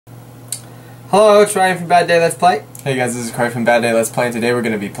Hello, it's Ryan from Baddayletsplay. Hey guys, this is Corey from Baddayletsplay, and today we're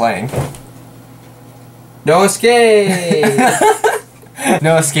going to be playing No Escape!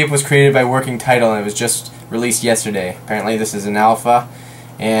 No Escape was created by Working Title, and it was just released yesterday. Apparently this is an alpha,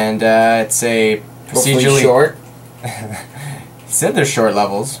 and it's a procedurally... Hopefully short. He said they're short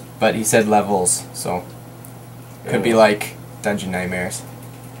levels, but he said levels, so... Could be like Dungeon Nightmares.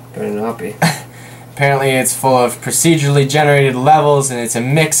 Better not be. Apparently it's full of procedurally generated levels, and it's a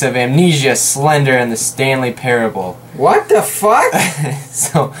mix of Amnesia, Slender, and the Stanley Parable. What the fuck?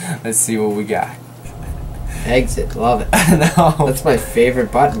 So, let's see what we got. Exit, love it. No. That's my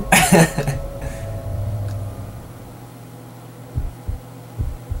favorite button.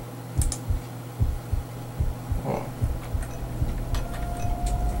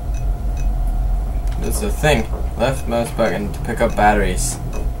 This is a thing. Left mouse button to pick up batteries.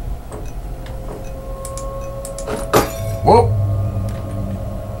 Whoa!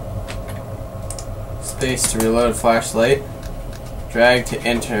 Space to reload flashlight. Drag to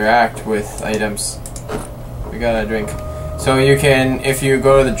interact with items. We got a drink. So you can, if you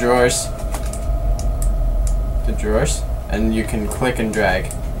go to the drawers, and you can click and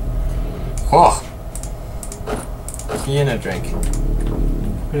drag. Whoa! Key and a drink.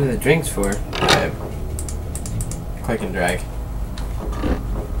 What are the drinks for? Click and drag.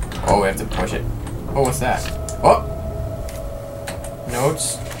 Oh, we have to push it. Oh, what's that? Oh!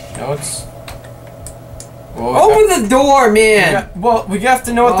 Notes. Well, open the door, man! We have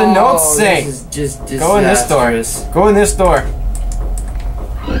to know what the notes say. This is just go in this door. Go in this door.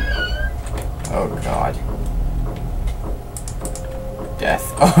 Oh god.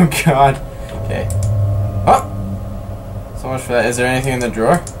 Death. Oh god. Okay. Oh! So much for that. Is there anything in the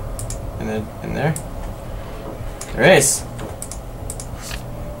drawer? In there? There is.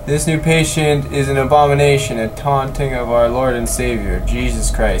 This new patient is an abomination, a taunting of our Lord and Savior,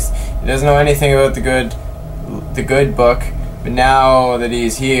 Jesus Christ. He doesn't know anything about the good book, but now that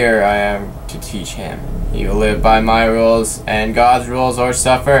he's here, I am to teach him. He will live by my rules and God's rules or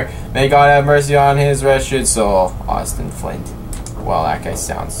suffer. May God have mercy on his wretched soul. Austin Flint. Well, that guy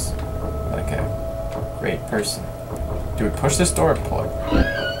sounds like a great person. Do we push this door or pull it?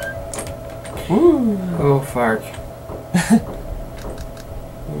 Woo! Oh, fuck.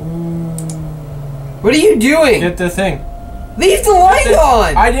 What are you doing? Get the thing. Leave the light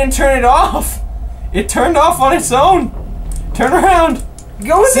on! I didn't turn it off! It turned off on its own! Turn around!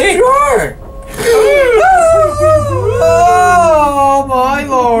 Go in the drawer! Oh, my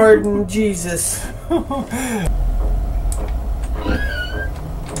Lord and Jesus.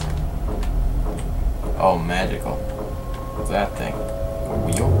 Oh, magical. What's that thing? A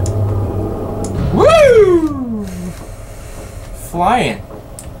wheel? Woo! Flying.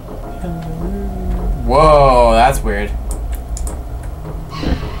 Whoa, that's weird.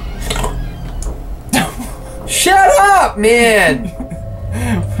 Shut up, man!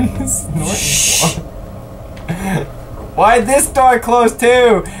 Shh. Why'd this door close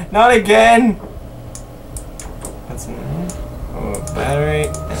too? Not again! That's in there. Oh, battery.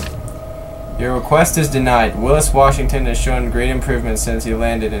 Your request is denied. Willis Washington has shown great improvement since he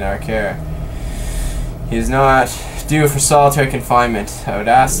landed in our care. He is not due for solitary confinement. I would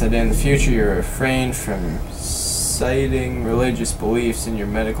ask that in the future you refrain from citing religious beliefs in your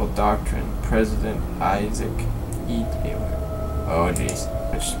medical doctrine. President Isaac E. Taylor. Oh jeez.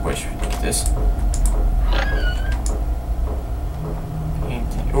 Which this?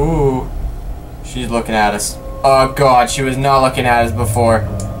 Painting. Ooh. She's looking at us. Oh god, she was not looking at us before.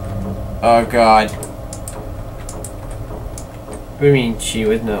 Oh god. What do you mean she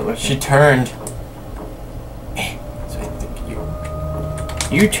was not looking? She turned. So I think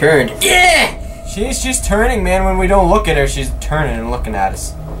you turned. Yeah! She's turning, man. When we don't look at her, she's turning and looking at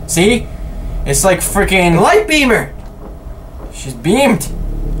us. See? It's like freaking light beamer. She's beamed.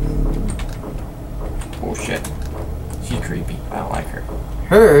 Oh shit. She's creepy. I don't like her.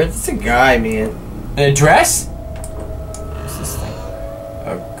 Her? It's a guy, man. In a dress? What's this thing?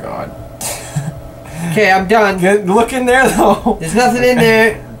 Oh god. Okay, I'm done. Look in there though. There's nothing in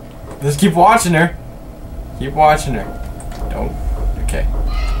there. Just keep watching her. Keep watching her. Don't. Okay.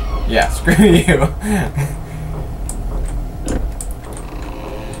 Yeah, screw you.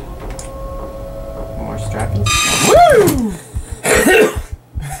 More strappies. Woo!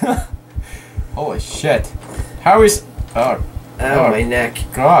 Holy shit. How is... Oh. Oh, my neck.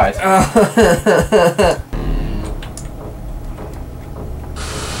 God.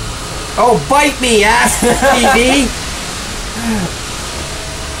 Oh, bite me, ass TV!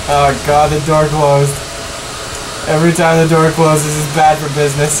 Oh god, the door closed. Every time the door closes, it's bad for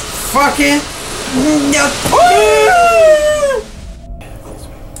business. Fucking...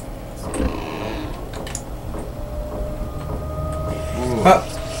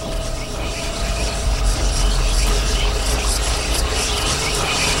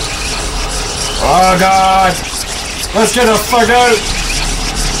 Oh god! Let's get the fuck out!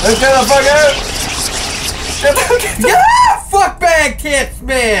 Let's get the fuck out! Get the fuck out! Yeah! Fuck bag tits,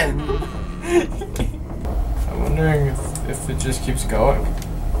 man! I'm wondering if it just keeps going.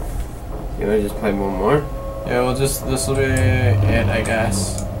 You wanna just play one more? Yeah, well, this will be it, I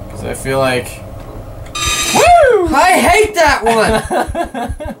guess. Because I feel like... Woo! I hate that one!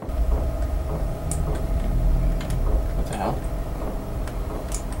 What the hell?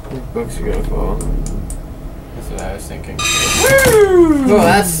 These books are gonna fall. That's what I was thinking. Woo! Oh,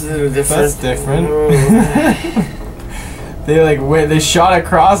 that's different. That's different. They shot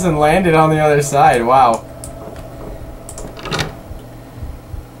across and landed on the other side. Wow.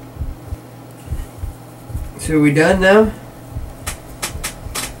 So are we done now?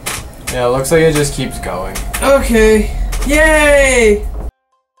 Yeah, it looks like it just keeps going. Okay. Yay!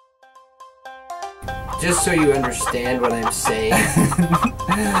 Just so you understand what I'm saying,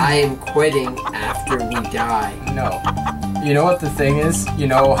 I am quitting after we die. No. You know what the thing is? You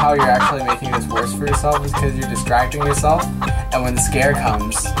know how you're actually making this worse for yourself is because you're distracting yourself, and when the scare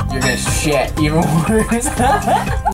comes, you're gonna shit even worse.